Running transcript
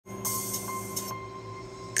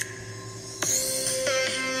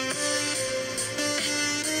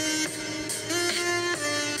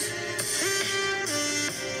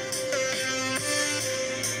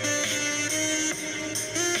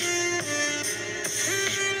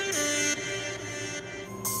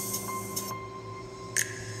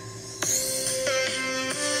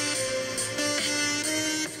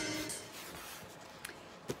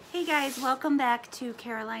guys, welcome back to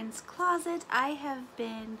Caroline's Closet. I have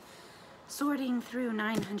been sorting through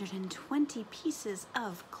 920 pieces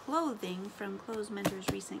of clothing from Clothes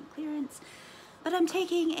Mentor's recent clearance, but I'm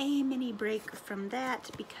taking a mini break from that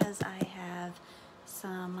because I have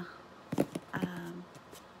some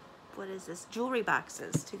jewelry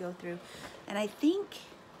boxes to go through, and I think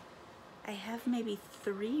I have maybe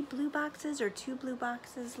 3 blue boxes or 2 blue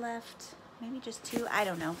boxes left. Maybe just 2, I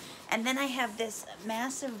don't know. And then I have this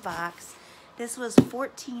massive box. This was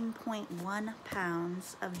 14.1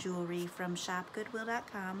 pounds of jewelry from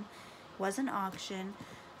shopgoodwill.com. Was an auction,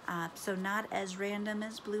 so not as random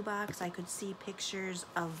as Blue Box. I could see pictures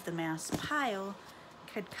of the mass pile,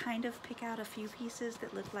 could kind of pick out a few pieces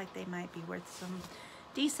that looked like they might be worth some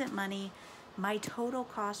decent money. My total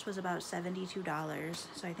cost was about $72,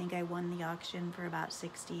 so I think I won the auction for about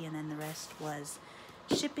 $60, and then the rest was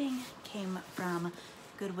shipping. Came from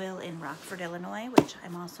Goodwill in Rockford, Illinois, which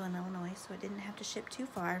I'm also in Illinois, so I didn't have to ship too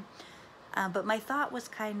far. But my thought was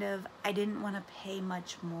kind of, I didn't want to pay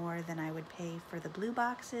much more than I would pay for the blue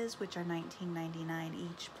boxes, which are $19.99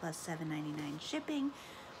 each plus $7.99 shipping.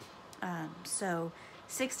 So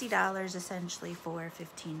 $60 essentially for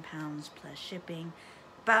 15 pounds plus shipping.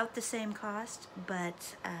 About the same cost,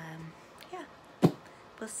 but yeah,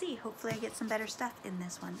 we'll see. Hopefully I get some better stuff in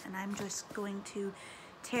this one, and I'm just going to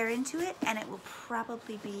tear into it, and it will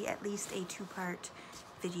probably be at least a 2-part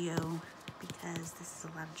video because this is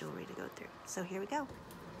a lot of jewelry to go through. So here we go.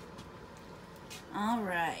 All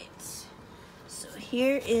right, so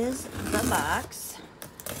here is the box,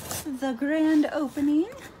 the grand opening.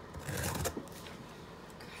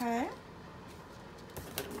 Okay.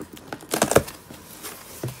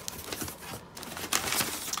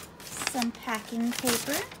 Some packing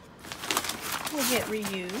paper will get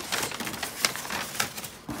reused.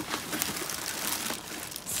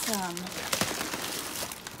 Some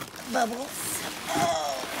bubbles,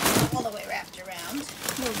 all the way wrapped around,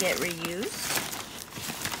 will get reused.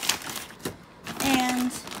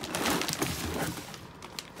 And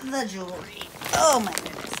the jewelry. Oh my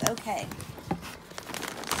goodness, okay.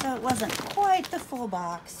 So it wasn't quite the full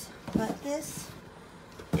box, but this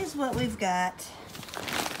is what we've got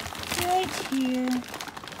right here.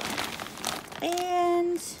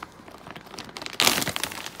 And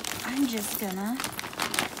I'm just gonna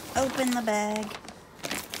open the bag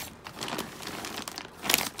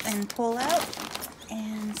and pull out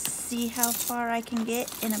and see how far I can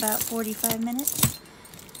get in about 45 minutes.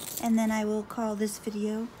 And then I will call this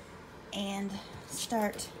video and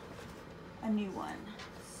start a new one.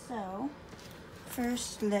 So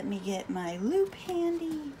first, let me get my loop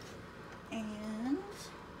handy and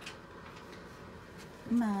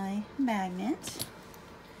my magnet.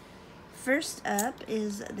 First up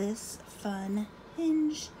is this fun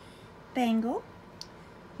hinge bangle.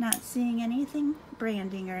 Not seeing anything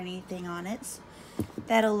branding or anything on it.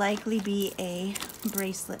 That'll likely be a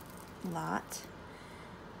bracelet lot.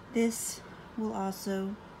 This will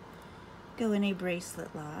also go in a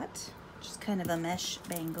bracelet lot. Just kind of a mesh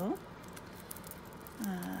bangle.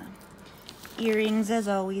 Earrings, as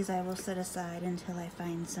always, I will set aside until I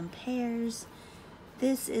find some pairs.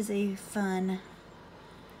 This is a fun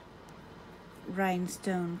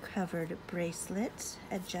rhinestone covered bracelet,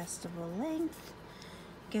 adjustable length.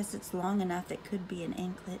 Guess it's long enough it could be an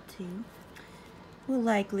anklet too. Will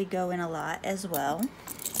likely go in a lot as well.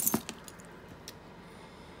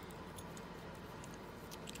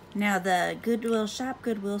 Now the Goodwill Shop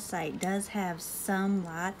Goodwill site does have some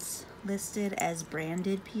lots listed as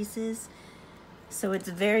branded pieces, so it's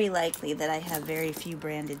very likely that I have very few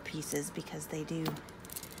branded pieces because they do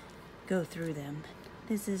go through them.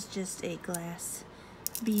 This is just a glass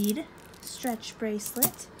bead stretch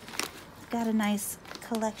bracelet. Got a nice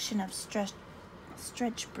collection of stretch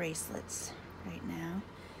bracelets right now.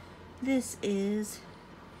 This is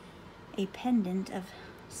a pendant of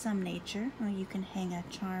some nature, or you can hang a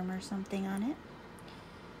charm or something on it,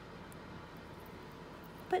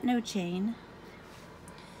 but no chain.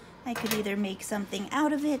 I could either make something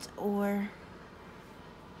out of it or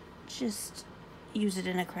just use it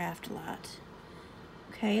in a craft lot.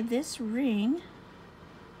 Okay, this ring,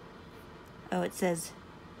 oh, it says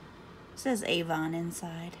Avon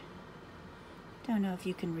inside. Don't know if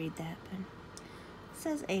you can read that, but it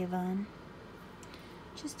says Avon.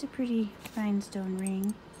 Just a pretty rhinestone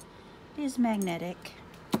ring. It is magnetic.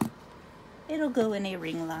 It'll go in a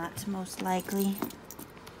ring lot, most likely.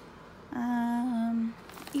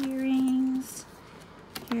 Earrings.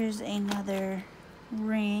 Here's another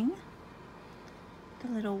ring. The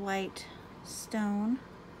little white stone.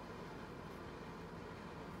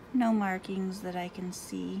 No markings that I can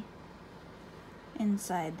see.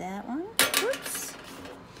 inside that one. Whoops.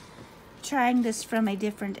 Trying this from a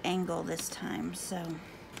different angle this time, so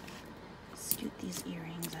scoot these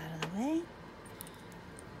earrings out of the way.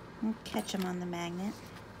 We'll catch them on the magnet.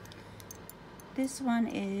 This one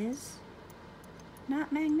is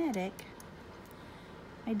not magnetic.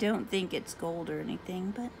 I don't think it's gold or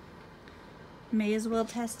anything, but may as well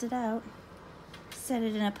test it out. Set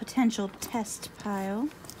it in a potential test pile.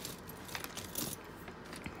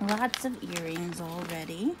 Lots of earrings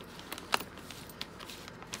already.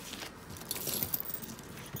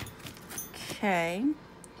 Okay,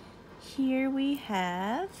 here we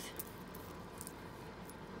have,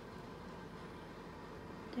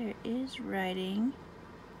 there is writing.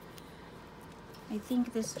 I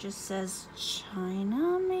think this just says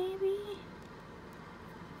China, maybe?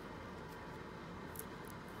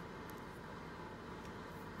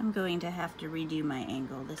 I'm going to have to redo my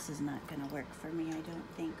angle. This is not going to work for me, I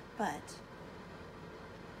don't think, but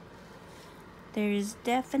there's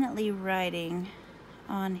definitely writing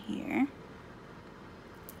on here.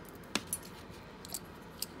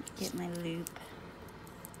 Get my loop.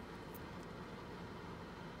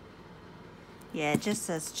 Yeah, it just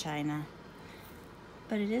says China,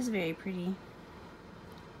 but it is very pretty.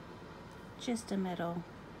 Just a metal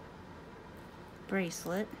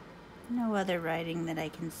bracelet. No other writing that I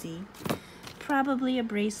can see. Probably a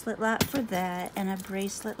bracelet lot for that and a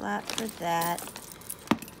bracelet lot for that.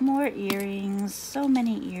 More earrings, so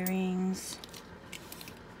many earrings.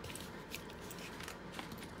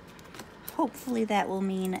 Hopefully that will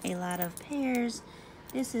mean a lot of pairs.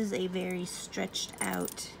 This is a very stretched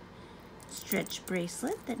out stretch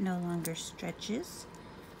bracelet that no longer stretches.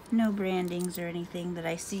 No brandings or anything that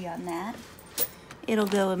I see on that. It'll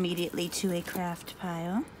go immediately to a craft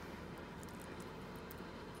pile.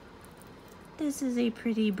 This is a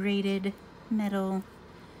pretty braided metal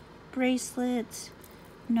bracelet.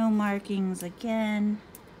 No markings again.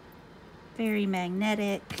 Very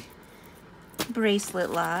magnetic bracelet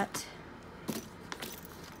lot.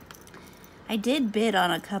 I did bid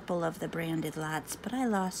on a couple of the branded lots, but I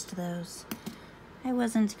lost those. I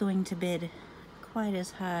wasn't going to bid quite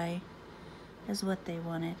as high as what they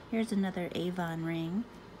wanted. Here's another Avon ring.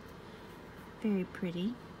 Very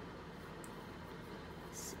pretty.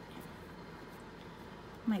 Let's see.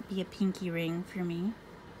 Might be a pinky ring for me.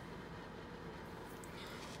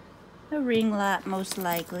 A ring lot, most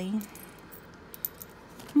likely.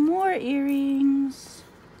 More earrings.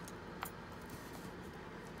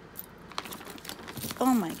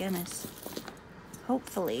 Oh my goodness.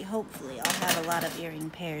 Hopefully I'll have a lot of earring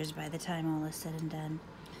pairs by the time all is said and done.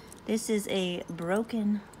 This is a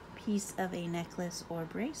broken piece of a necklace or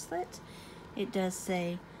bracelet. It does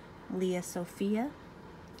say Leah Sophia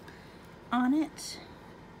on it,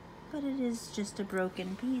 but it is just a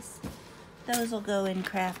broken piece. Those will go in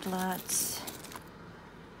craft lots.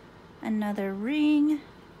 Another ring.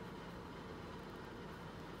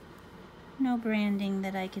 No branding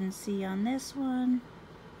that I can see on this one.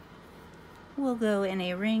 Will go in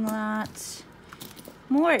a ring lot.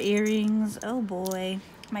 More earrings. Oh boy.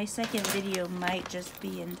 My second video might just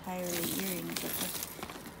be entirely earrings at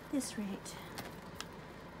this rate.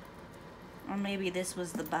 Or maybe this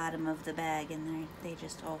was the bottom of the bag and they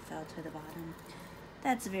just all fell to the bottom.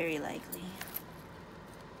 That's very likely.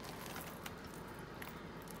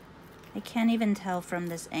 I can't even tell from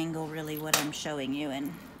this angle really what I'm showing you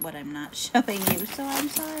and what I'm not showing you, so I'm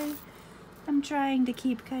sorry. I'm trying to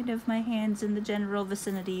keep kind of my hands in the general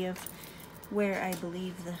vicinity of where I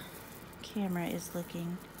believe the camera is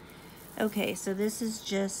looking. Okay, so this is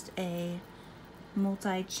just a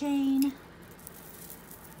multi-chain.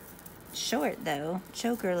 Short though,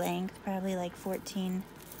 choker length, probably like 14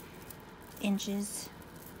 inches.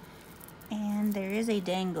 And there is a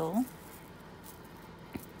dangle.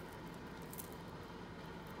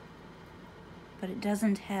 But it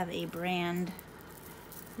doesn't have a brand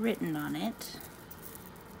written on it.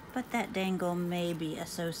 But that dangle may be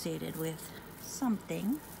associated with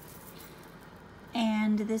something.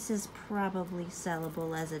 And this is probably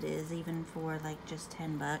sellable as it is, even for like just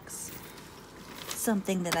 10 bucks.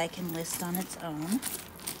 Something that I can list on its own.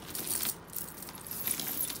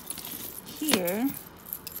 Here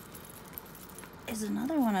is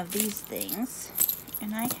another one of these things.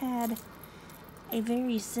 And I had a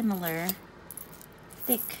very similar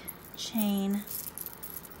thick chain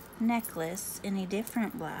necklace in a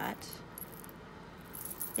different lot.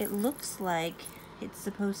 It looks like it's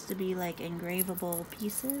supposed to be like engravable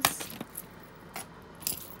pieces,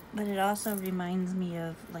 but it also reminds me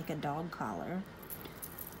of like a dog collar.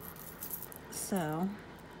 So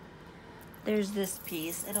there's this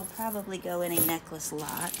piece. It'll probably go in a necklace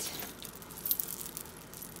lot.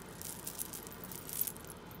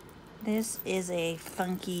 This is a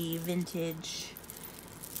funky vintage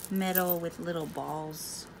metal with little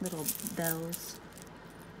balls, little bells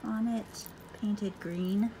on it, painted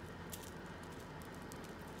green.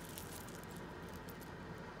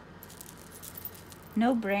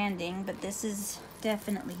 No branding, but this is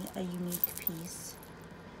definitely a unique piece.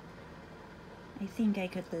 I think I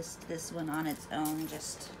could list this one on its own,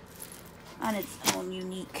 just on its own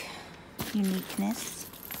uniqueness.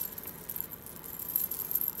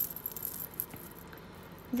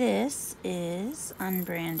 This is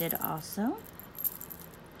unbranded also.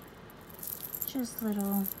 Just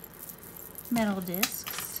little metal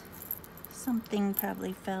discs. Something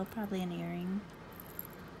probably fell, probably an earring.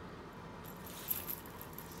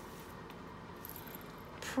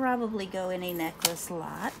 Probably go in a necklace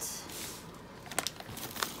lot.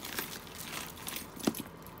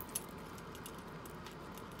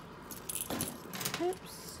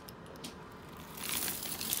 Oops.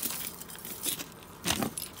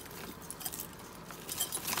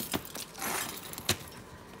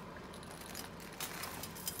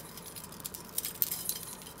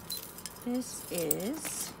 This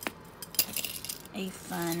is a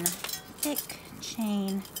fun thick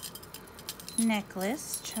chain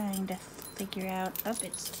necklace, trying to figure out, oh,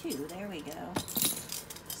 it's two, there we go.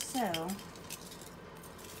 So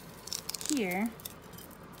here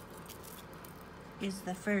is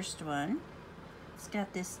the first one. It's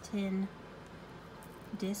got this tin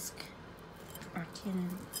disc or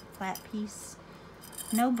tin flat piece,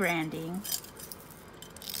 no branding,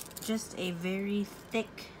 just a very thick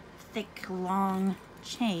long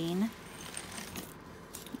chain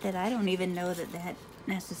that I don't even know that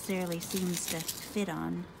necessarily seems to fit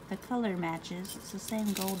on. The color matches, it's the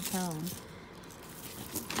same gold tone,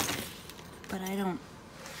 but I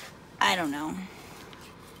don't know.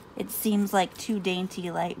 It seems like too dainty,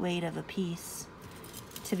 lightweight of a piece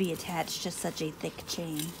to be attached to such a thick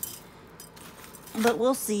chain, but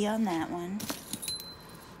we'll see on that one.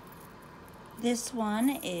 This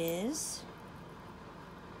one is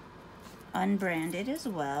unbranded as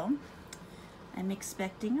well. I'm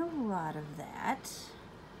expecting a lot of that.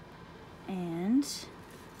 And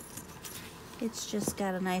it's just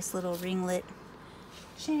got a nice little ringlet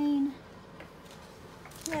chain.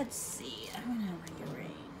 Let's see, I'm gonna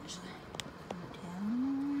rearrange. Down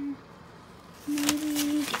more.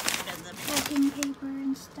 Maybe get rid of the packing paper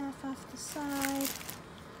and stuff off the side.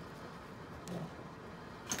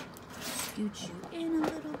 Scoot you in a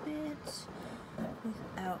little bit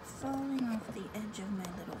without falling off the edge of my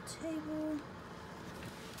little table.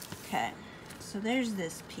 Okay, so there's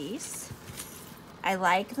this piece. I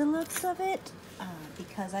like the looks of it.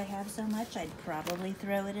 Because I have so much, I'd probably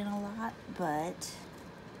throw it in a lot, but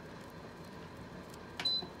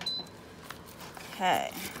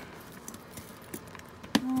okay.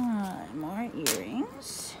 More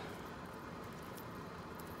earrings.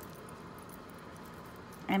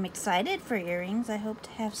 I'm excited for earrings. I hope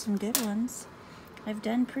to have some good ones. I've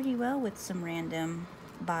done pretty well with some random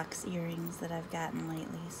box earrings that I've gotten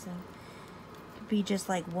lately, so it could be just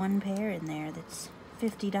like one pair in there that's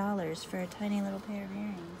 $50 for a tiny little pair of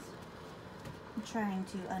earrings. I'm trying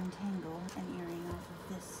to untangle an earring off of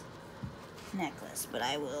this necklace, but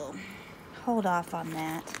I will hold off on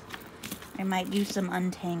that. I might do some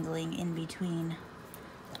untangling in between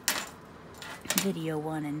video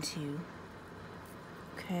 1 and 2.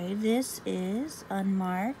 Okay, this is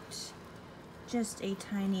unmarked. Just a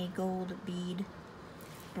tiny gold bead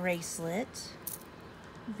bracelet.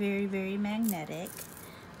 Very, very magnetic.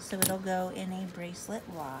 So it'll go in a bracelet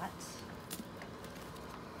lot.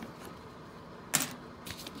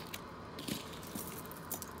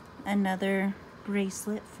 Another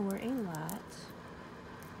bracelet for a lot.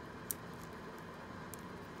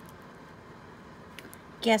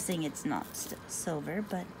 Guessing it's not silver,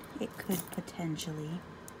 but it could potentially.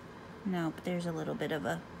 Nope, there's a little bit of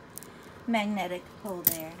a magnetic pull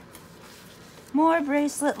there. More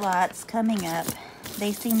bracelet lots coming up.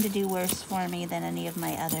 They seem to do worse for me than any of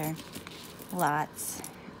my other lots.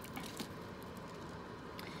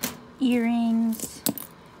 Earrings.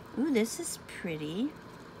 Ooh, this is pretty.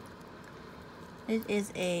 It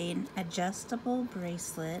is an adjustable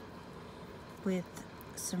bracelet with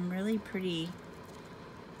some really pretty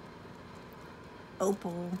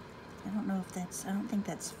opal. I don't think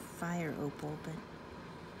that's fire opal, but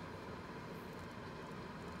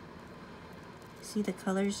see the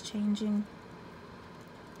colors changing?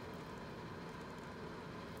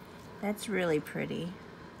 That's really pretty.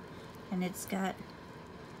 And it's got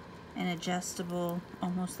an adjustable,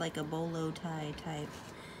 almost like a bolo tie type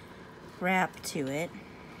wrap to it.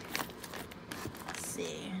 Let's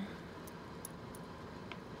see.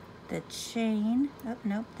 the chain. Oh,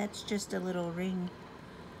 nope, that's just a little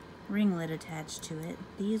ringlet attached to it.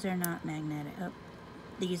 These are not magnetic. Oh,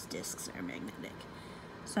 these discs are magnetic.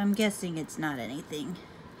 So I'm guessing it's not anything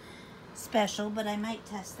special, but I might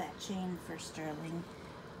test that chain for sterling.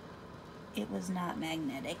 It was not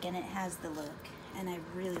magnetic, and it has the look, and I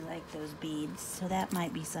really like those beads, so that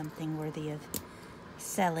might be something worthy of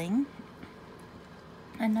selling.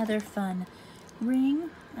 Another fun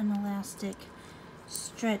ring, an elastic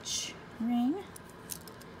stretch ring.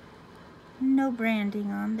 No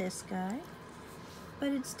branding on this guy, but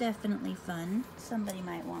it's definitely fun. Somebody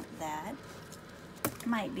might want that.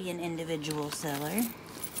 Might be an individual seller.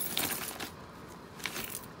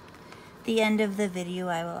 The end of the video,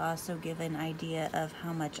 I will also give an idea of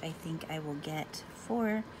how much I think I will get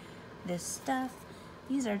for this stuff.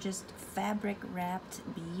 These are just fabric wrapped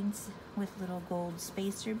beads with little gold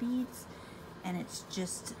spacer beads, and it's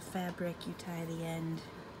just fabric. You tie the end,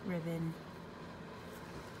 ribbon.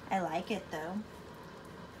 I like it though.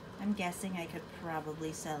 I'm guessing I could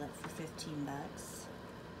probably sell it for 15 bucks.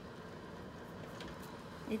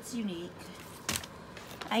 It's unique.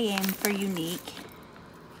 I aim for unique.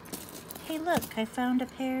 Hey look, I found a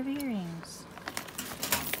pair of earrings.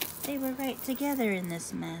 They were right together in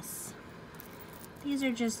this mess. These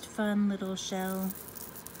are just fun little shell,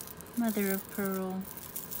 mother of pearl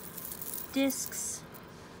discs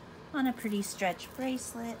on a pretty stretch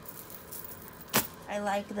bracelet. I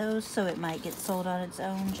like those, so it might get sold on its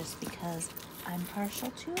own just because I'm partial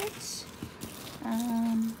to it.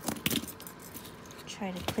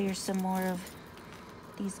 Try to clear some more of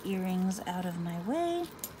these earrings out of my way.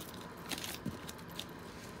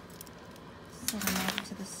 Set them off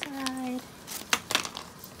to the side.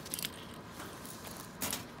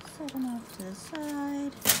 Set them off to the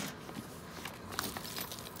side.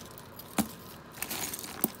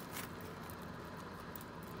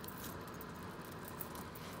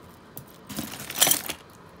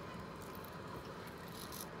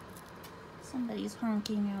 Somebody's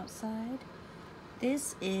honking outside.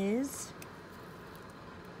 This is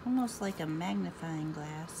almost like a magnifying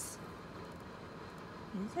glass.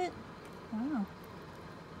 Is it? Wow.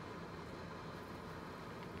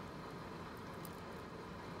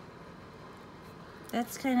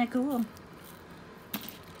 That's kind of cool.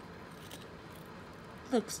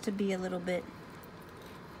 Looks to be a little bit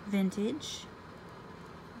vintage.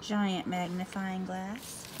 Giant magnifying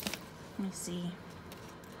glass. Let me see.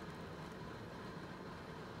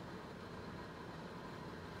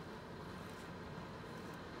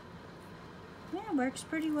 Yeah, it works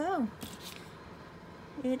pretty well.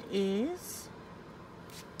 It is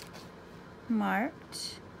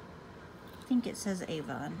marked, I think it says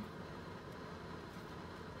Avon.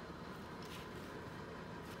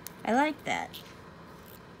 I like that.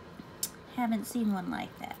 Haven't seen one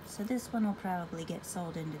like that. So this one will probably get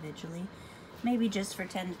sold individually. Maybe just for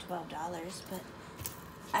 $10 to $12, but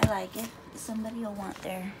I like it. Somebody will want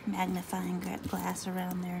their magnifying glass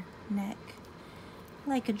around their neck,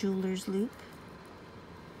 like a jeweler's loop.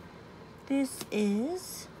 This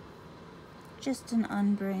is just an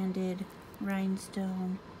unbranded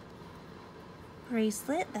rhinestone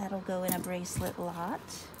bracelet. That'll go in a bracelet lot.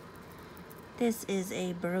 This is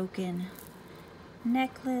a broken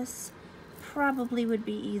necklace. Probably would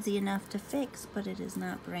be easy enough to fix, but it is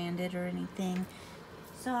not branded or anything.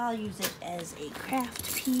 So I'll use it as a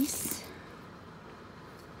craft piece.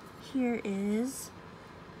 Here is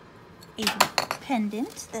a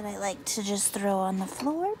pendant that I like to just throw on the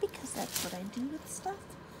floor because that's what I do with stuff.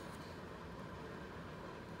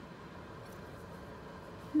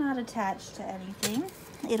 Not attached to anything.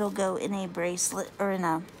 It'll go in a bracelet or in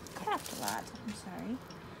a craft lot. I'm sorry.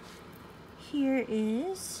 Here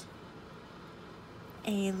is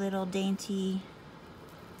a little dainty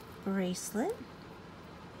bracelet.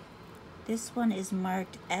 This one is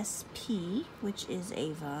marked SP, which is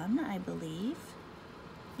Avon, I believe.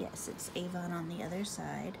 Yes, it's Avon on the other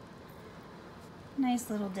side. Nice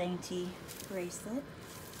little dainty bracelet.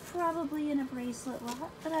 Probably in a bracelet lot,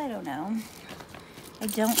 but I don't know. I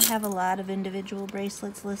don't have a lot of individual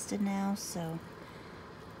bracelets listed now, so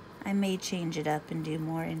I may change it up and do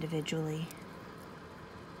more individually.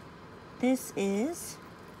 This is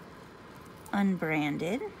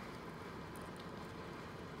unbranded.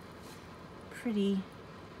 Pretty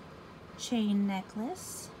chain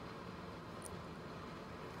necklace.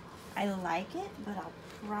 I like it, but I'll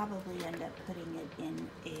probably end up putting it in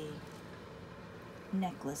a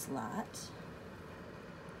necklace lot.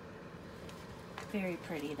 Very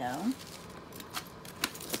pretty though.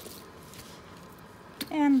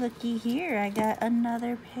 And looky here, I got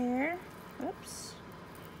another pair. Oops.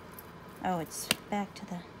 Oh, it's back to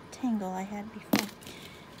the rectangle I had before.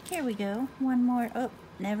 Here we go. One more. Oh,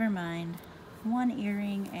 never mind. One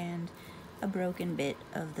earring and a broken bit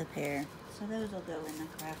of the pair. So those will go in the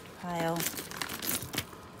craft pile.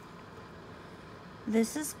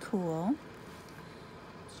 This is cool.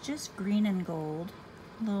 It's just green and gold.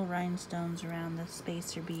 Little rhinestones around the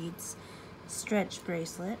spacer beads. Stretch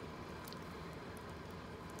bracelet.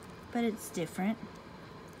 But it's different.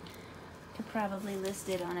 Could probably list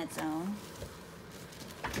it on its own.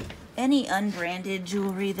 Any unbranded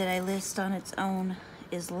jewelry that I list on its own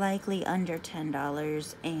is likely under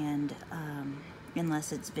 $10, and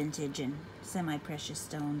unless it's vintage and semi-precious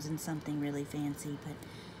stones and something really fancy,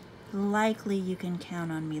 but likely you can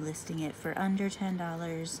count on me listing it for under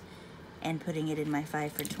 $10 and putting it in my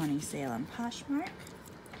 5 for 20 sale on Poshmark.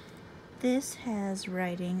 This has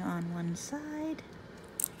writing on one side,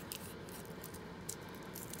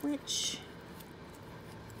 which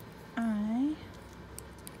I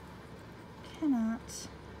cannot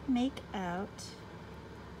make out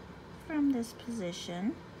from this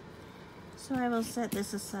position. So I will set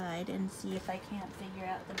this aside and see if I can't figure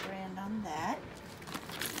out the brand on that.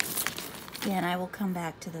 Again, I will come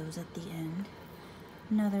back to those at the end.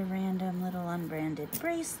 Another random little unbranded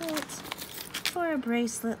bracelet for a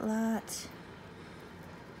bracelet lot.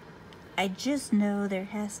 I just know there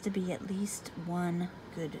has to be at least one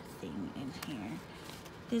good thing in here.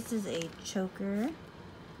 This is a choker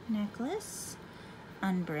necklace,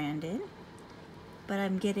 unbranded, but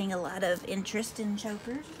I'm getting a lot of interest in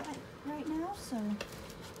chokers right now, so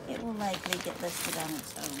it will likely get listed on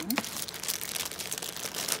its own.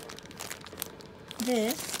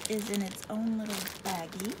 This is in its own little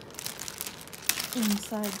baggie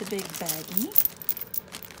inside the big baggie.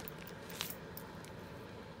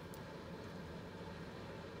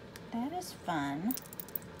 That is fun.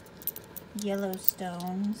 Yellow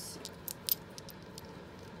stones.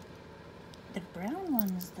 The brown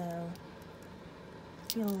ones, though,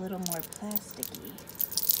 feel a little more plasticky.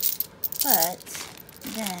 But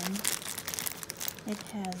then it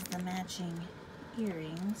has the matching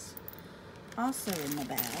earrings also in the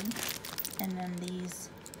bag. And then these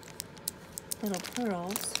little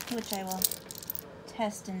pearls, which I will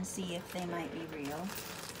test and see if they might be real.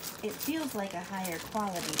 It feels like a higher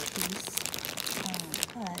quality piece,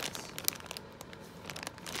 but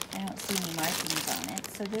I don't see any markings on it.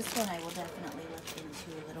 So this one I will definitely look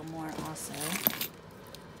into a little more also.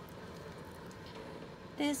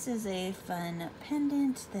 This is a fun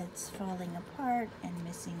pendant that's falling apart and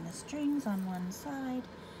missing the strings on one side.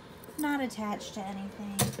 Not attached to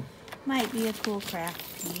anything. Might be a cool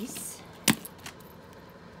craft piece.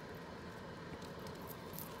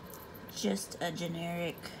 Just a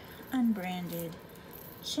generic, unbranded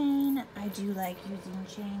chain. I do like using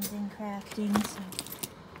chains in crafting, so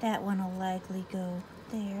that one will likely go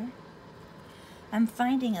there. I'm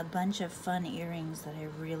finding a bunch of fun earrings that I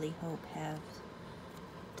really hope have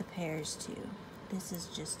the pairs too. This is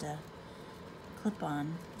just a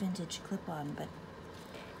clip-on, vintage clip-on, but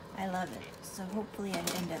I love it. So hopefully I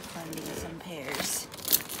end up finding some pairs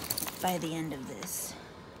by the end of this.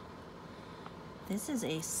 This is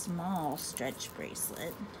a small stretch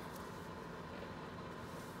bracelet.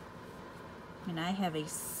 And I have a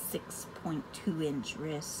 6.2 inch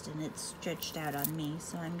wrist and it's stretched out on me,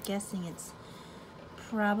 so I'm guessing it's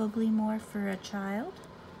probably more for a child,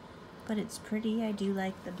 but it's pretty. I do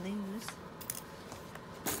like the blues.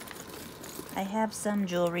 I have some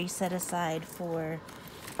jewelry set aside for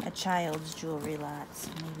a child's jewelry lot, so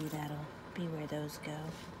maybe that'll be where those go.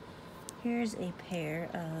 Here's a pair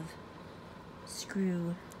of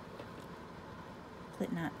screw,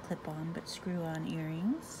 not clip-on, but screw-on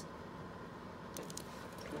earrings.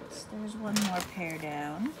 So there's one more pair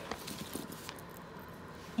down.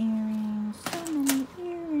 Earrings, so many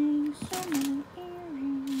earrings, so many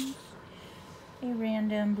earrings. A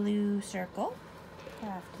random blue circle,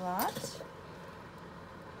 craft lot.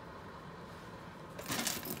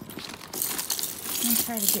 Let me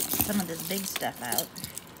try to get some of this big stuff out.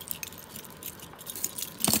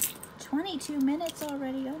 22 minutes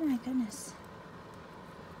already, oh my goodness.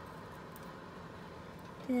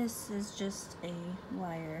 This is just a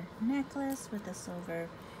wire necklace with a silver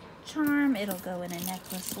charm. It'll go in a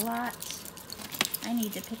necklace lot. I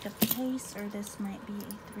need to pick up the pace or this might be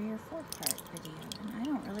a 3 or 4 part video. And I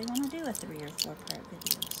don't really want to do a 3 or 4 part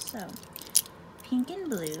video. So, pink and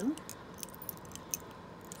blue.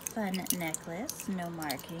 Fun necklace, no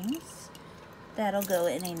markings. That'll go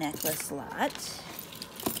in a necklace lot.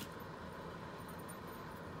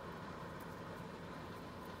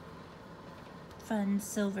 Fun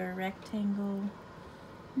silver rectangle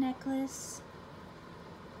necklace.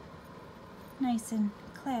 Nice and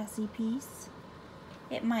classy piece.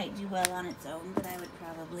 It might do well on its own, but I would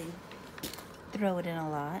probably throw it in a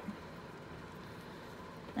lot.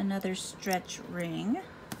 Another stretch ring.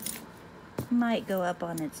 Might go up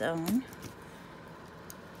on its own.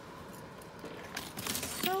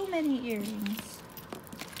 So many earrings.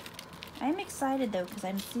 I'm excited though, because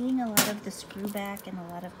I'm seeing a lot of the screw back and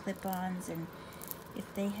a lot of clip-ons, and if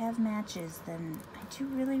they have matches, then I do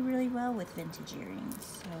really, really well with vintage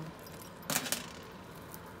earrings. So,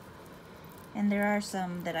 and there are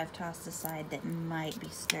some that I've tossed aside that might be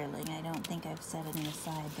sterling. I don't think I've set any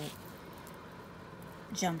aside that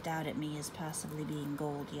jumped out at me as possibly being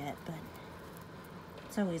gold yet, but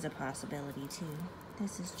it's always a possibility too.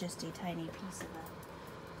 This is just a tiny piece of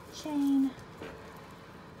a chain.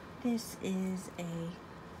 This is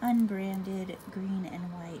a unbranded green and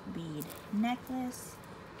white bead necklace.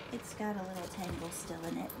 It's got a little tangle still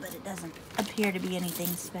in it, but it doesn't appear to be anything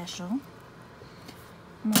special.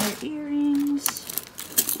 More earrings.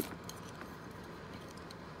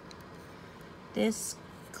 This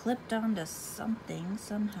clipped onto something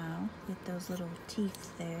somehow with those little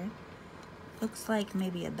teeth there. Looks like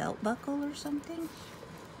maybe a belt buckle or something.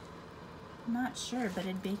 Not sure, but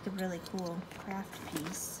it'd make a really cool craft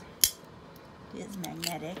piece. It is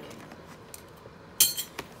magnetic.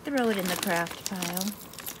 Throw it in the craft pile.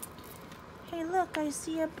 Hey look, I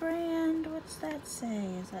see a brand. What's that say?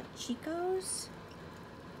 Is that Chico's?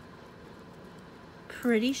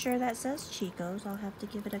 Pretty sure that says Chico's. I'll have to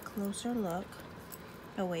give it a closer look.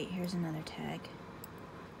 Oh wait, here's another tag.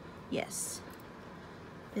 Yes.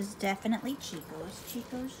 It's definitely Chico's.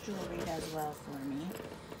 Chico's jewelry does well for me.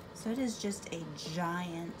 So it is just a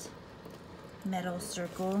giant metal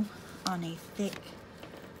circle on a thick,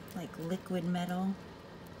 like liquid metal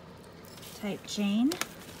type chain.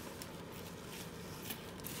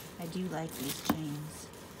 I do like these chains.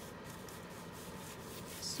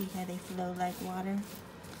 See how they flow like water?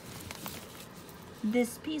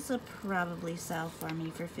 This piece will probably sell for me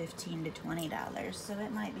for $15 to $20, so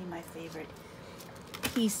it might be my favorite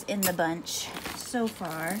piece in the bunch so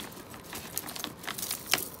far.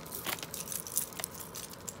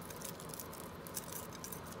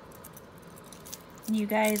 You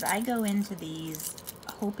guys, I go into these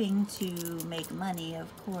hoping to make money,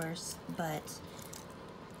 of course, but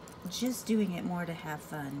just doing it more to have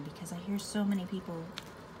fun, because I hear so many people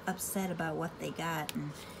upset about what they got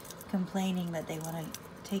and complaining that they want to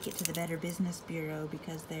take it to the Better Business Bureau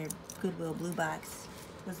because their Goodwill Blue Box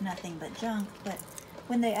was nothing but junk. But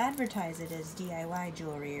when they advertise it as DIY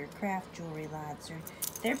jewelry or craft jewelry lots, or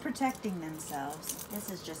they're protecting themselves. This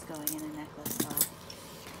is just going in a necklace lot.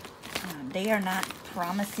 They are not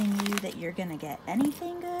promising you that you're going to get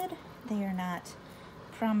anything good. They are not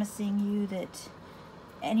promising you that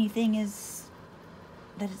anything is,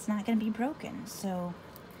 that it's not going to be broken. So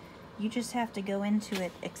you just have to go into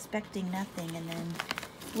it expecting nothing, and then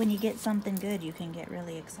when you get something good, you can get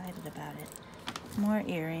really excited about it. More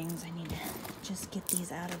earrings. I need to just get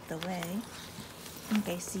these out of the way. I think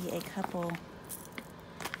I see a couple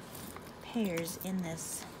pairs in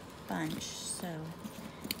this bunch, so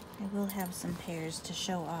I will have some pairs to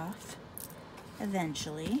show off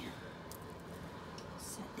eventually.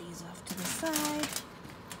 Set these off to the side.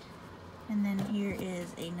 And then here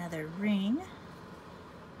is another ring.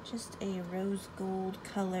 Just a rose gold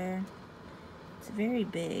color. It's very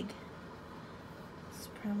big. It's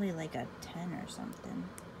probably like a 10 or something.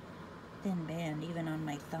 Thin band, even on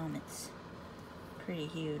my thumb, it's pretty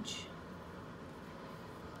huge.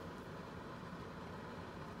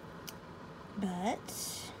 But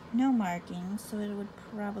no markings, so it would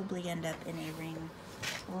probably end up in a ring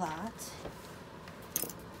lot.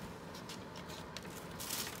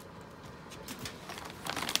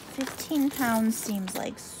 £15 seems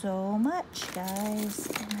like so much,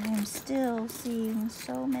 guys, and I'm still seeing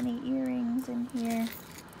so many earrings in here.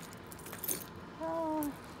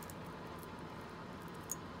 Oh.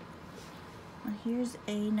 Well, here's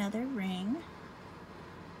another ring.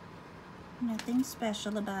 Nothing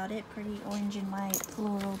special about it. Pretty orange and white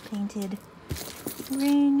floral painted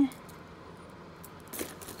ring.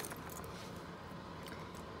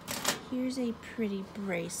 Here's a pretty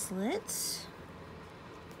bracelet.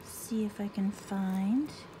 See if I can find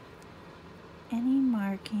any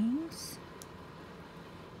markings.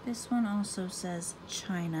 This one also says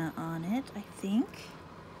China on it, I think.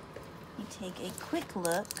 Let me take a quick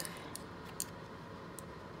look.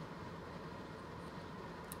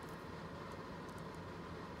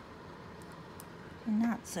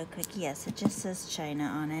 Not so quick. Yes, it just says China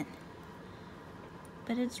on it.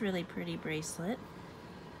 But it's really pretty bracelet.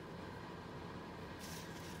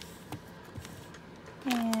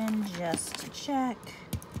 And just to check,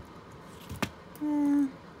 The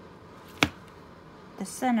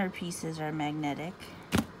center pieces are magnetic.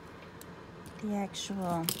 The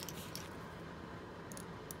actual,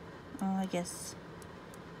 oh, I guess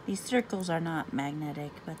these circles are not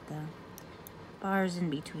magnetic, but the bars in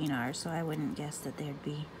between are, so I wouldn't guess that there'd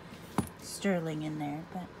be sterling in there,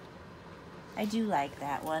 but I do like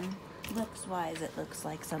that one. Looks-wise, it looks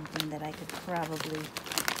like something that I could probably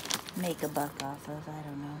make a buck off of, I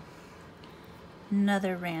don't know.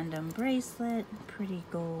 Another random bracelet, pretty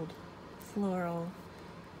gold floral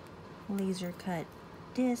laser cut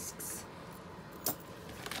discs.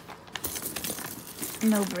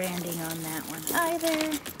 No branding on that one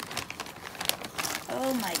either.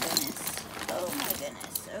 Oh my goodness. Oh my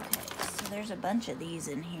goodness. Okay, so there's a bunch of these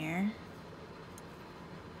in here.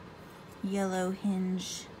 Yellow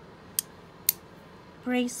hinge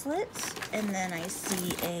bracelets, and then I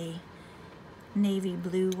see a navy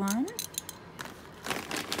blue one,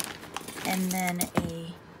 and then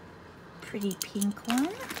a pretty pink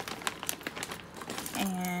one,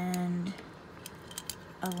 and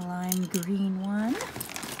a lime green one,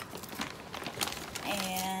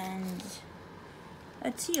 and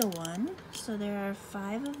a teal one. So there are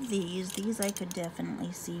 5 of these. These I could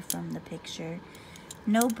definitely see from the picture.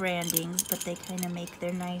 No brandings, but they kind of make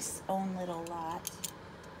their nice own little lot.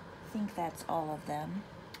 I think that's all of them.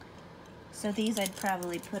 So these I'd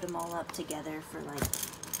probably put them all up together for like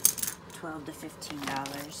 $12 to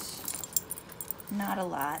 $15. Not a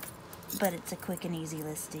lot, but it's a quick and easy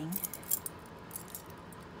listing.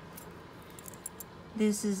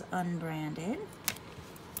 This is unbranded,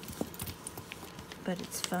 but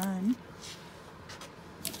it's fun.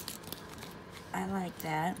 I like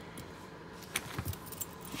that.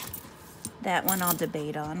 That one I'll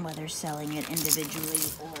debate on, whether selling it individually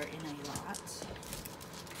or in a lot.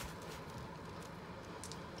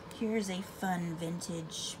 Here's a fun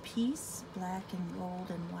vintage piece, black and gold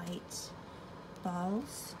and white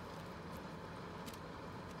balls.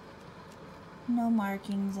 No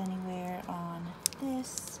markings anywhere on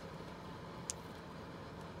this,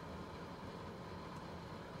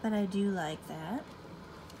 but I do like that.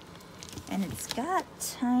 And it's got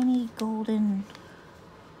tiny golden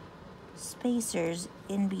spacers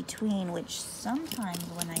in between, which sometimes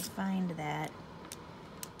when I find that,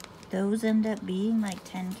 those end up being like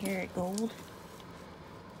 10 karat gold.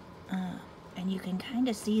 And you can kind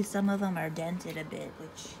of see some of them are dented a bit,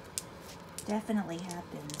 which definitely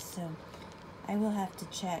happens. So I will have to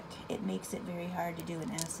check. It makes it very hard to do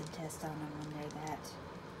an acid test on them when they're that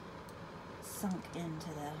sunk into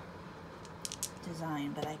the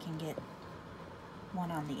design, but I can get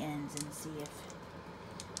one on the ends and see if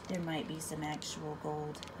there might be some actual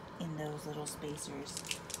gold in those little spacers.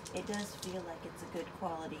 It does feel like it's a good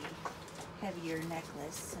quality, heavier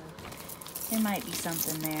necklace, so there might be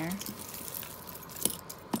something there.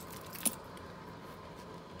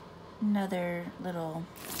 Another little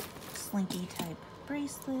slinky type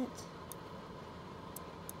bracelet.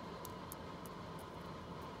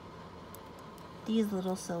 These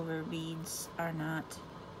little silver beads are not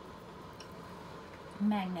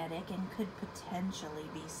magnetic and could potentially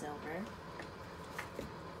be silver.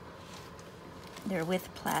 They're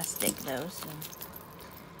with plastic though, so.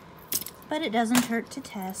 But it doesn't hurt to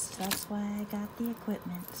test. That's why I got the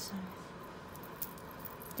equipment. So.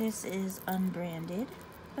 This is unbranded,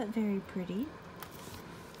 but very pretty.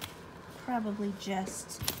 Probably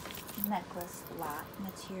just necklace lot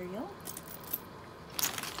material.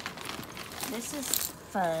 This is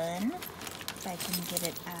fun, if I can get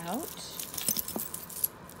it out.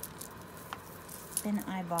 Been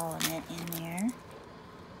eyeballing it in there.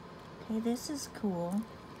 Okay, this is cool.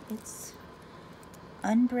 It's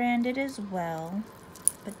unbranded as well,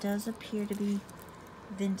 but does appear to be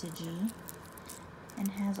vintagey and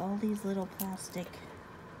has all these little plastic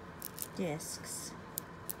discs.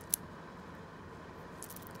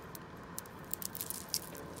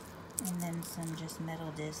 And then some just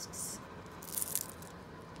metal discs.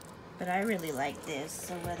 But I really like this,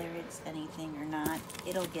 so whether it's anything or not,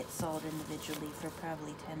 it'll get sold individually for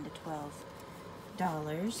probably $10 to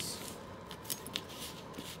 $12.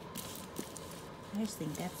 I just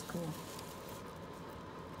think that's cool.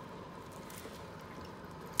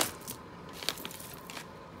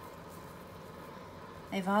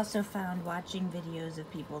 I've also found watching videos of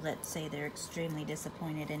people that say they're extremely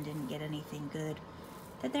disappointed and didn't get anything good,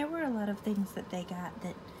 that there were a lot of things that they got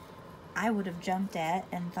that I would have jumped at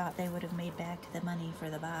and thought they would have made back the money for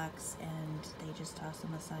the box, and they just toss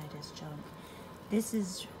them aside as junk. This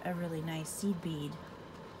is a really nice seed bead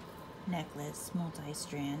necklace,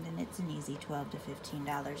 multi-strand, and it's an easy $12 to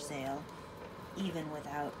 $15 sale, even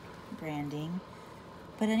without branding.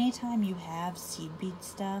 But anytime you have seed bead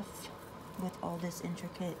stuff with all this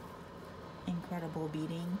intricate, incredible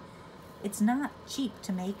beading, it's not cheap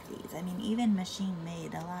to make these. I mean, even machine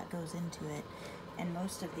made, a lot goes into it. And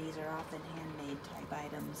most of these are often handmade type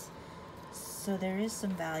items. So there is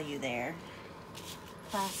some value there.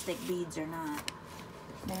 Plastic beads or not,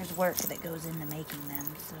 there's work that goes into making them.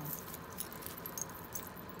 So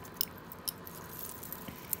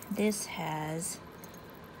this has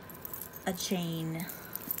a chain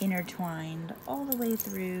intertwined all the way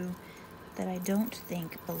through that I don't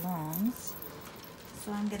think belongs.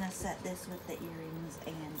 So I'm gonna set this with the earrings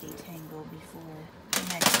and detangle before the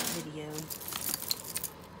next video.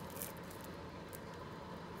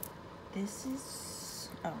 This is,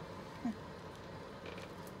 oh,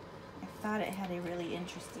 I thought it had a really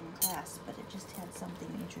interesting clasp, but it just had something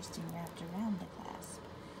interesting wrapped around the clasp.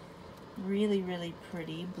 Really, really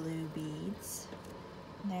pretty blue beads.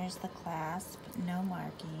 There's the clasp, no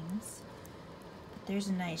markings. But there's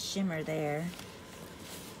a nice shimmer there.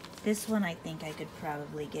 This one I think I could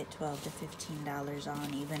probably get $12 to $15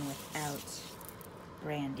 on even without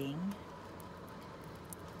branding.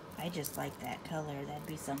 I just like that color. That'd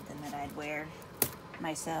be something that I'd wear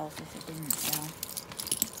myself if it didn't sell.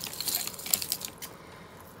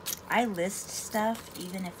 I list stuff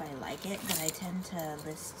even if I like it, but I tend to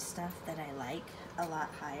list stuff that I like a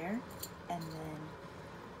lot higher. And then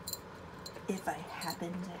if I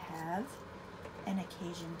happen to have an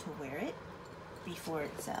occasion to wear it before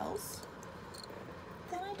it sells,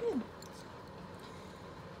 then I do.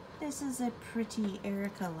 This is a pretty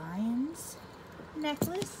Erica Lyons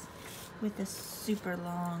necklace with a super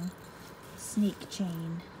long sneak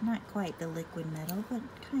chain. Not quite the liquid metal, but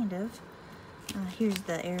kind of. Here's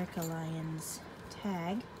the Erica Lyons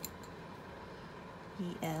tag,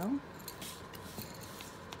 EL.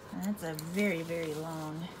 That's a very, very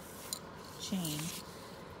long chain.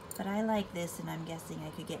 But I like this, and I'm guessing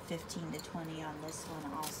I could get 15 to 20 on this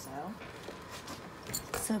one also.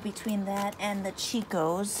 So between that and the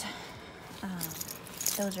Chicos,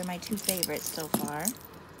 those are my two favorites so far.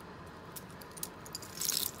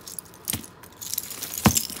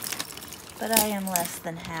 But I am less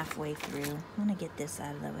than halfway through. I'm gonna get this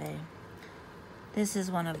out of the way. This is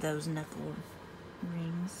one of those knuckle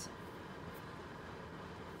rings.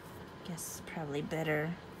 Guess probably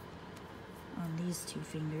better on these two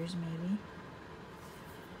fingers, maybe.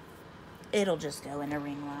 It'll just go in a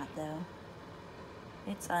ring lot, though.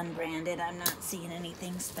 It's unbranded. I'm not seeing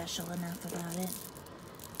anything special enough about it.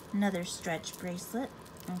 Another stretch bracelet.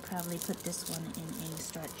 I'll probably put this one in a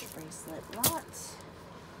stretch bracelet lot.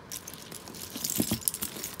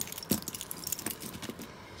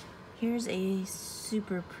 Here's a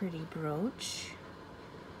super pretty brooch.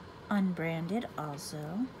 Unbranded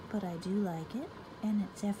also, but I do like it. And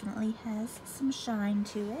it definitely has some shine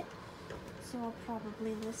to it. So I'll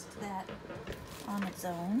probably list that on its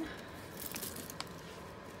own.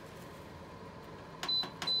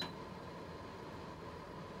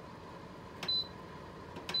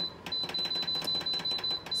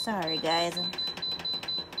 Sorry guys, I'm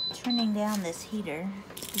turning down this heater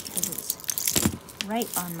because it's right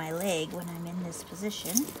on my leg when I'm in this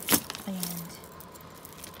position and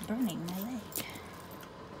burning my leg.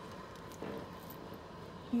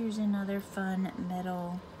 Here's another fun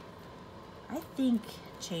metal. I think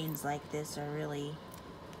chains like this are really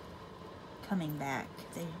coming back.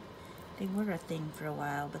 They were a thing for a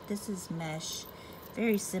while, but this is mesh,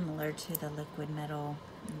 very similar to the liquid metal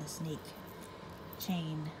and the snake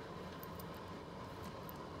chain.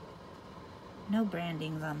 No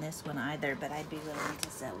brandings on this one either, but I'd be willing to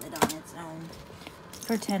sell it on its own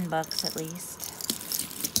for 10 bucks at least.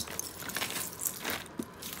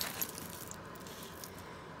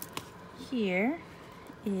 Here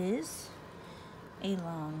is a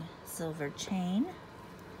long silver chain.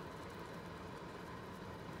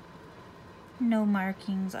 No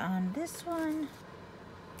markings on this one.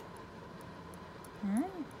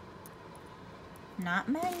 Not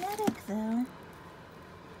magnetic though.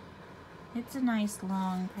 It's a nice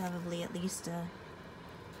long, probably at least a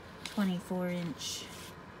 24-inch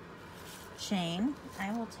chain.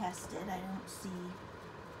 I will test it. I don't see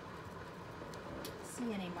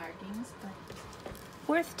any markings, but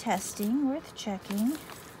worth testing, worth checking.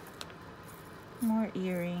 More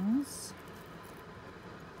earrings.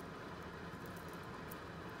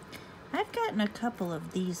 I've gotten a couple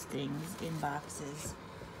of these things in boxes,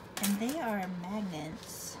 and they are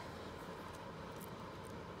magnets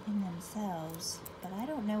in themselves, but I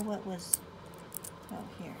don't know what was, oh,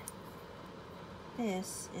 here.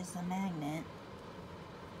 This is the magnet.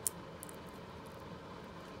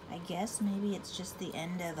 I guess maybe it's just the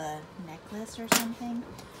end of a necklace or something.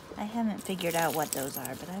 I haven't figured out what those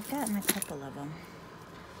are, but I've gotten a couple of them.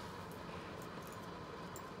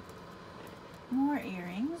 More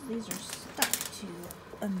earrings. These are stuck to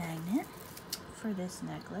a magnet for this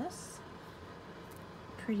necklace.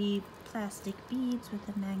 Pretty plastic beads with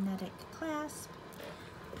a magnetic clasp.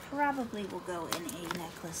 Probably will go in a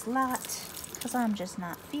necklace lot because I'm just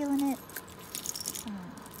not feeling it.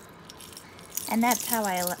 And that's how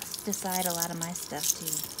I decide a lot of my stuff too.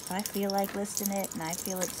 If I feel like listing it and I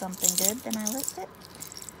feel it's something good, then I list it.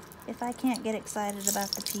 If I can't get excited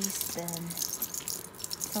about the piece, then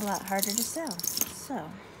it's a lot harder to sell. So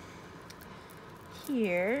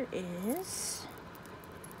here is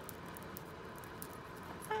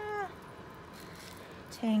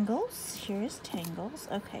Tangles. Here's Tangles.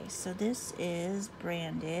 Okay, so this is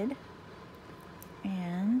branded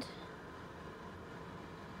and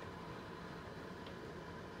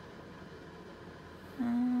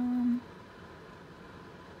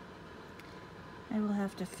I will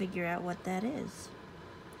have to figure out what that is.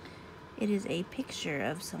 It is a picture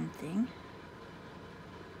of something.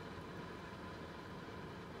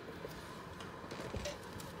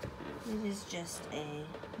 It is just a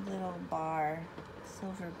little bar,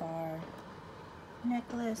 silver bar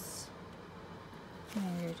necklace.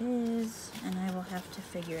 There it is, and I will have to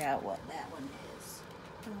figure out what that one is.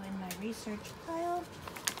 Go in my research pile.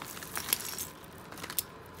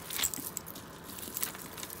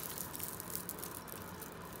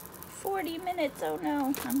 $40, oh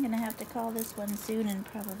no. I'm gonna have to call this one soon and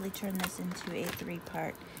probably turn this into a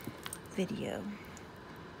 3-part video.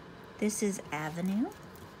 This is Avenue,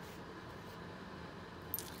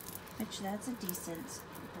 which that's a decent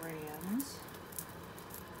brand.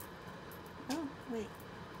 Oh, wait.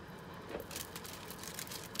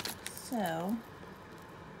 So,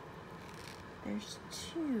 there's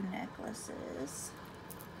 2 necklaces.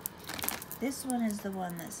 This one is the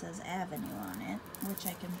one that says Avenue on it, which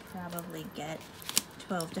I can probably get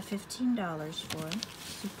 $12 to $15 for.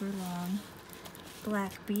 Super long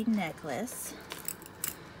black bead necklace.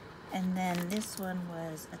 And then this one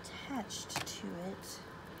was attached to it,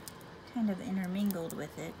 kind of intermingled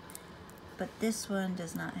with it. But this one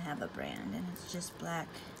does not have a brand, and it's just black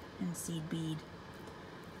and seed bead.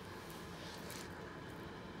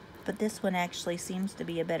 But this one actually seems to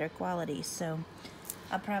be a better quality, so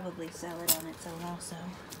I'll probably sell it on its own also.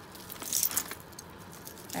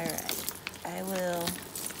 Alright, I will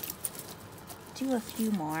do a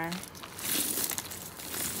few more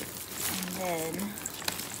and then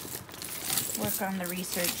work on the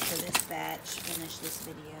research for this batch, finish this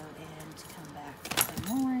video, and come back with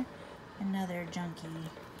some more. Another junky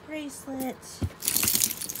bracelet.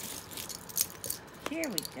 Here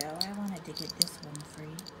we go. I wanted to get this one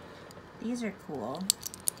free. These are cool.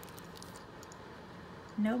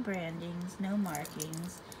 No brandings, no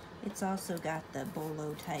markings. It's also got the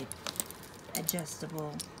bolo type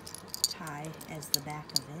adjustable tie as the back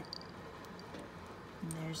of it.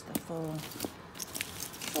 And there's the full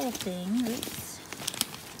thing. Oops.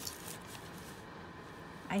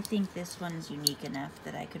 I think this one's unique enough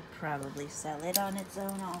that I could probably sell it on its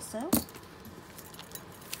own also.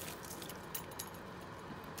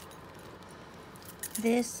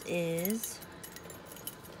 This is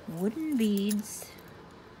wooden beads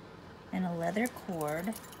and a leather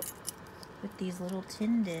cord with these little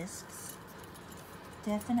tin discs.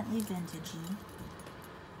 Definitely vintagey.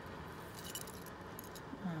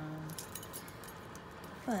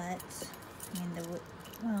 But, I mean,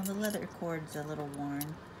 the leather cord's a little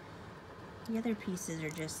worn. The other pieces are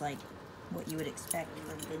just like what you would expect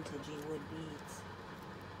from vintagey wood beads.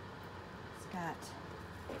 It's got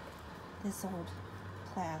this old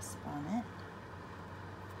clasp on it.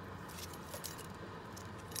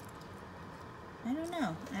 I don't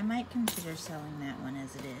know. I might consider selling that one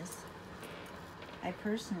as it is. I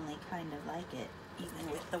personally kind of like it,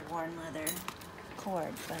 even with the worn leather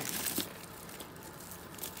cord, but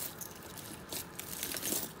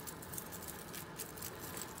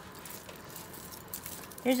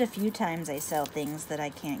there's a few times I sell things that I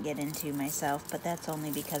can't get into myself, but that's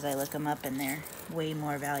only because I look them up and they're way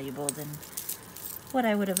more valuable than what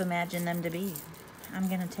I would have imagined them to be. I'm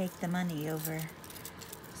gonna take the money over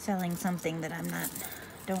selling something that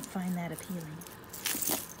don't find that appealing.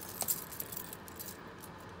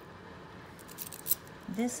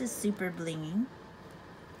 This is super blingy.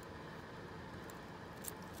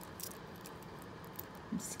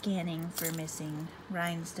 I'm scanning for missing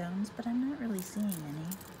rhinestones, but I'm not really seeing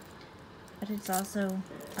any. But it's also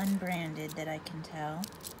unbranded that I can tell.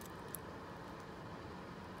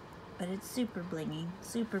 But it's super blingy,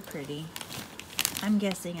 super pretty. I'm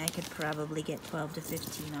guessing I could probably get 12 to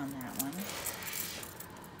 15 on that one.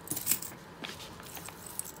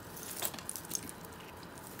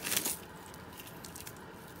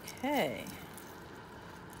 Okay.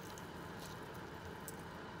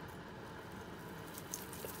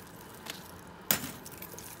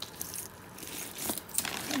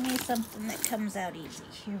 Give me something that comes out easy.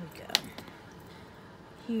 Here we go.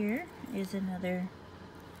 Here is another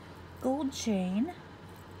gold chain.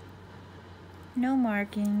 No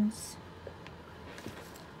markings.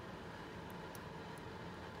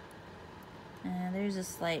 There's a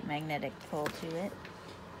slight magnetic pull to it.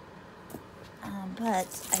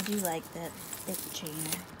 But I do like that thick chain.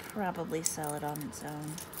 I'll probably sell it on its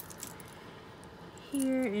own.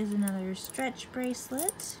 Here is another stretch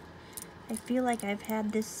bracelet. I feel like I've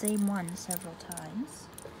had this same one several times.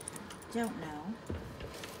 Don't know.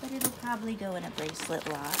 But it'll probably go in a bracelet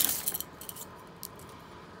lot.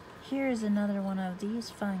 Here is another one of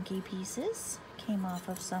these funky pieces. Came off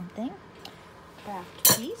of something.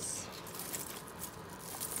 Craft piece.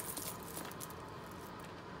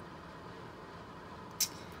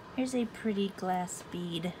 Here's a pretty glass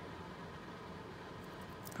bead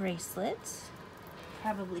bracelet.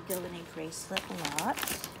 Probably go in a bracelet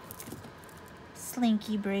lot.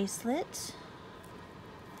 Slinky bracelet.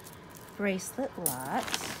 Bracelet lot.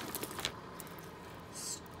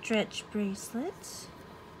 Stretch bracelet.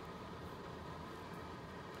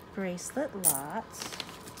 Bracelet lot.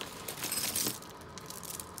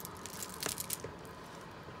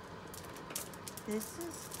 This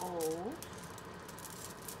is old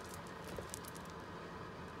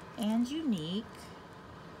and unique.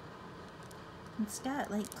 It's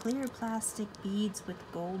got like clear plastic beads with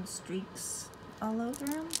gold streaks all over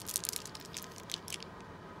them.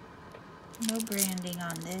 No branding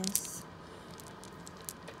on this,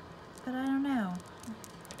 but I don't know.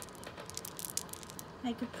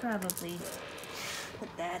 I could probably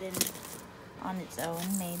put that in on its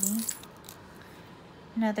own, maybe.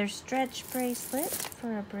 Another stretch bracelet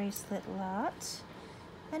for a bracelet lot.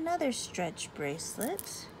 Another stretch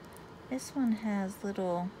bracelet. This one has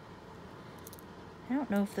little, I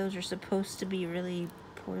don't know if those are supposed to be really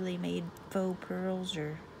poorly made faux pearls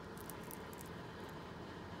or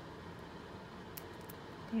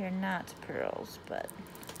they are not pearls, but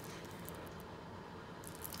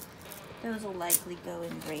those will likely go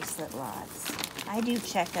in bracelet lots. I do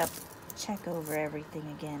check over everything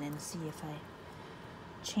again and see if I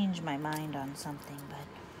change my mind on something, but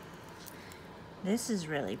this is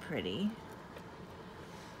really pretty.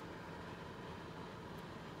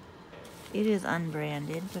 It is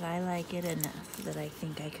unbranded, but I like it enough that I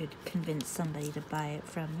think I could convince somebody to buy it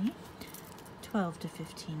from me. $12 to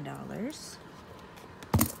 $15.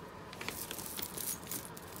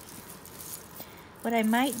 What I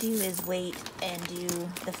might do is wait and do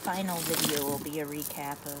the final video will be a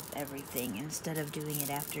recap of everything instead of doing it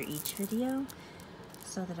after each video,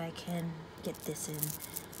 so that I can get this in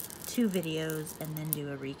 2 videos and then do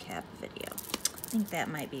a recap video. I think that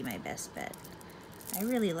might be my best bet. I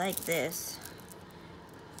really like this.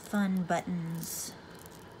 Fun buttons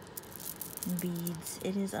and beads.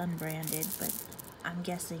 It is unbranded, but I'm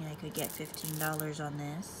guessing I could get $15 on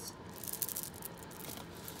this.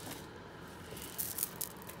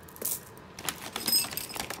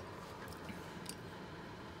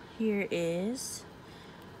 Here is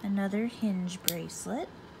another hinge bracelet.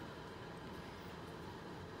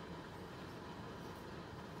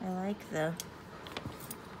 I like the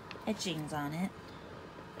etchings on it.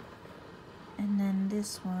 And then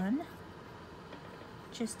this one,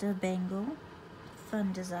 just a bangle.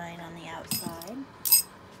 Fun design on the outside.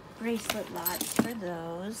 Bracelet lots for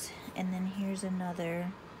those. And then here's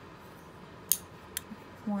another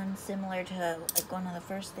one similar to like one of the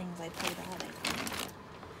first things I pulled out, I think.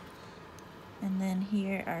 And then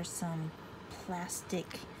here are some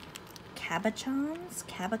plastic cabochons.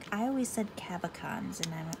 I always said cabocons,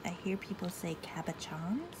 and I hear people say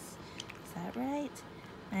cabochons. Is that right?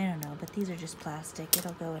 I don't know, but these are just plastic.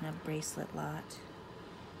 It'll go in a bracelet lot.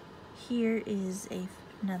 Here is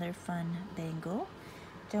another fun bangle.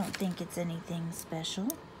 Don't think it's anything special.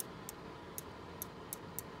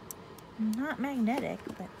 Not magnetic,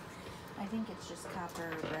 but I think it's just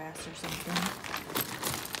copper or brass or something.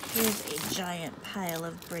 Here's a giant pile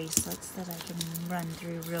of bracelets that I can run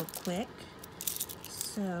through real quick.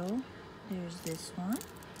 So, there's this one.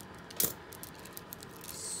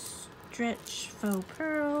 Stretch faux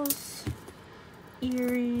pearls.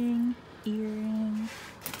 Earring.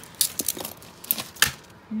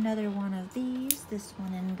 Another one of these. This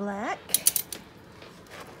one in black.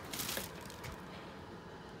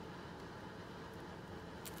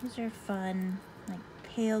 These are fun like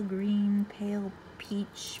pale green, pale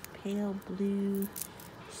peach, pale blue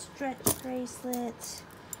stretch bracelet.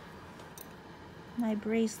 My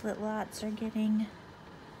bracelet lots are getting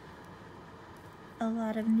a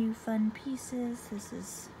lot of new fun pieces. This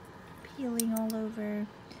is peeling all over.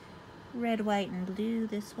 Red, white, and blue.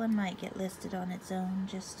 This one might get listed on its own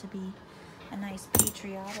just to be a nice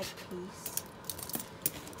patriotic piece.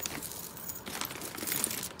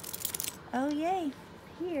 Oh yay!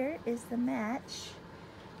 Here is the match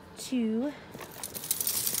to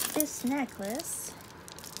this necklace,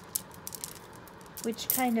 which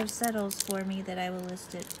kind of settles for me that I will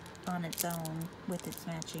list it on its own with its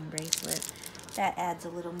matching bracelet. That adds a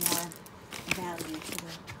little more value to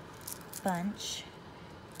the bunch.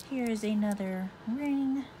 Here is another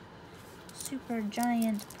ring, super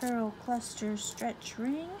giant pearl cluster stretch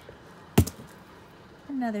ring,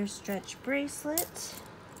 another stretch bracelet,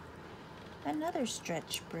 another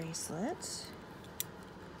stretch bracelet.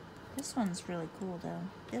 This one's really cool though.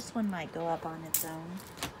 This one might go up on its own.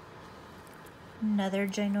 Another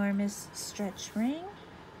ginormous stretch ring,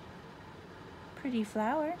 pretty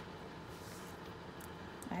flower.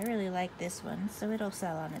 I really like this one, so it'll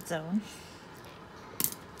sell on its own.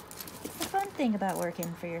 The fun thing about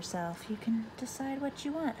working for yourself, you can decide what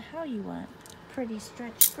you want, how you want. Pretty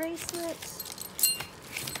stretch bracelet.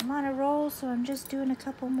 I'm on a roll, so I'm just doing a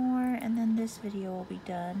couple more, and then this video will be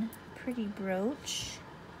done. Pretty brooch.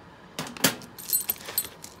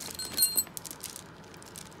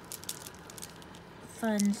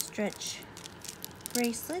 Fun stretch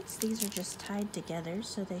bracelets. These are just tied together,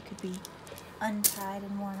 so they could be untied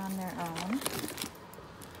and worn on their own.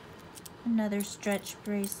 Another stretch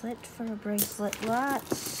bracelet for a bracelet lot.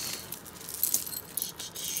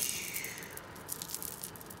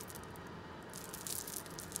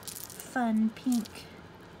 Fun pink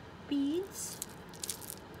beads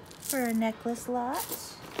for a necklace lot.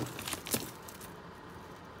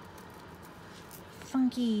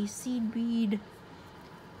 Funky seed bead,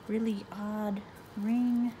 really odd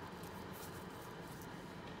ring.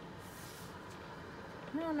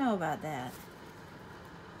 I don't know about that.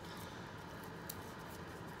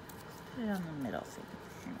 Put it on the middle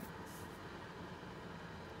finger.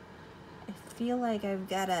 I feel like I've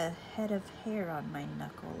got a head of hair on my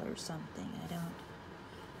knuckle or something.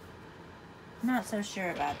 Not so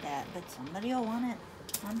sure about that, but somebody will want it.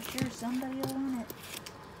 I'm sure somebody will want it.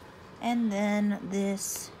 And then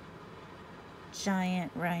this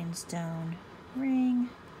giant rhinestone ring.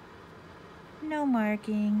 No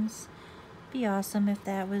markings. Be awesome if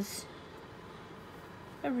that was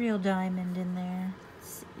a real diamond in there. Let's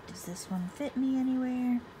see, does this one fit me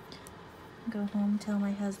anywhere? Go home, tell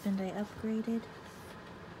my husband I upgraded.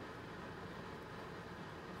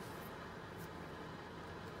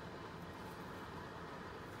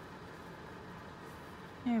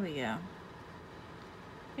 There we go.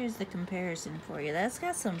 Here's the comparison for you. That's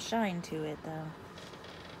got some shine to it though.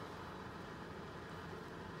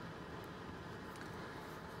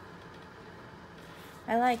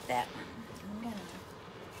 I like that one. I'm gonna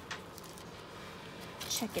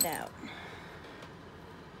check it out.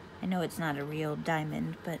 I know it's not a real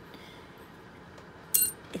diamond, but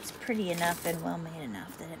it's pretty enough and well made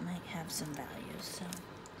enough that it might have some value. So,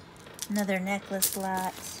 another necklace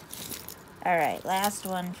lot. Alright, last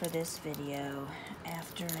one for this video.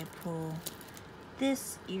 After I pull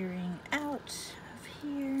this earring out of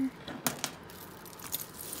here.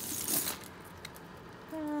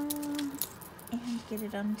 And get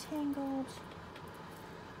it untangled.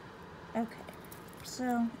 Okay,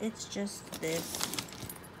 so it's just this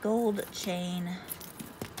gold chain.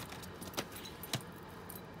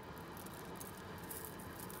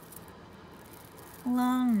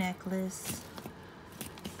 Long necklace,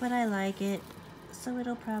 but I like it, so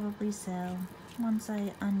it'll probably sell once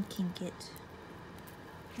I unkink it.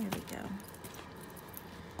 There we go.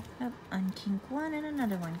 Oh, unkink one and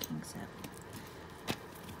another one kinks up.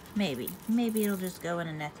 Maybe it'll just go in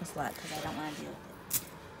a necklace lot because I don't want to deal with it.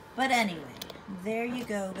 But anyway, there you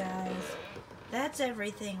go, guys. That's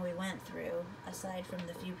everything we went through, aside from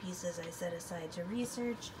the few pieces I set aside to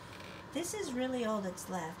research. This is really all that's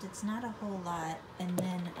left. It's not a whole lot, and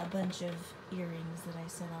then a bunch of earrings that I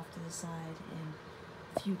set off to the side and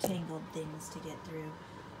a few tangled things to get through.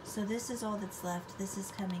 So this is all that's left. This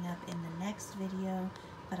is coming up in the next video,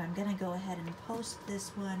 but I'm gonna go ahead and post this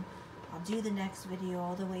one. I'll do the next video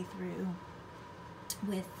all the way through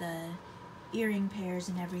with the earring pairs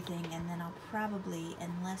and everything, and then I'll probably,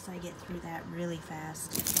 unless I get through that really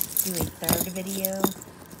fast, do a third video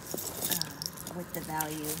with the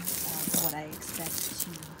value of what I expect to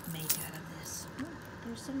make out of this. Ooh,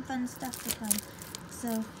 there's some fun stuff to come.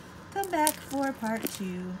 So come back for part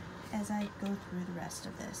 2 as I go through the rest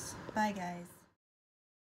of this. Bye, guys.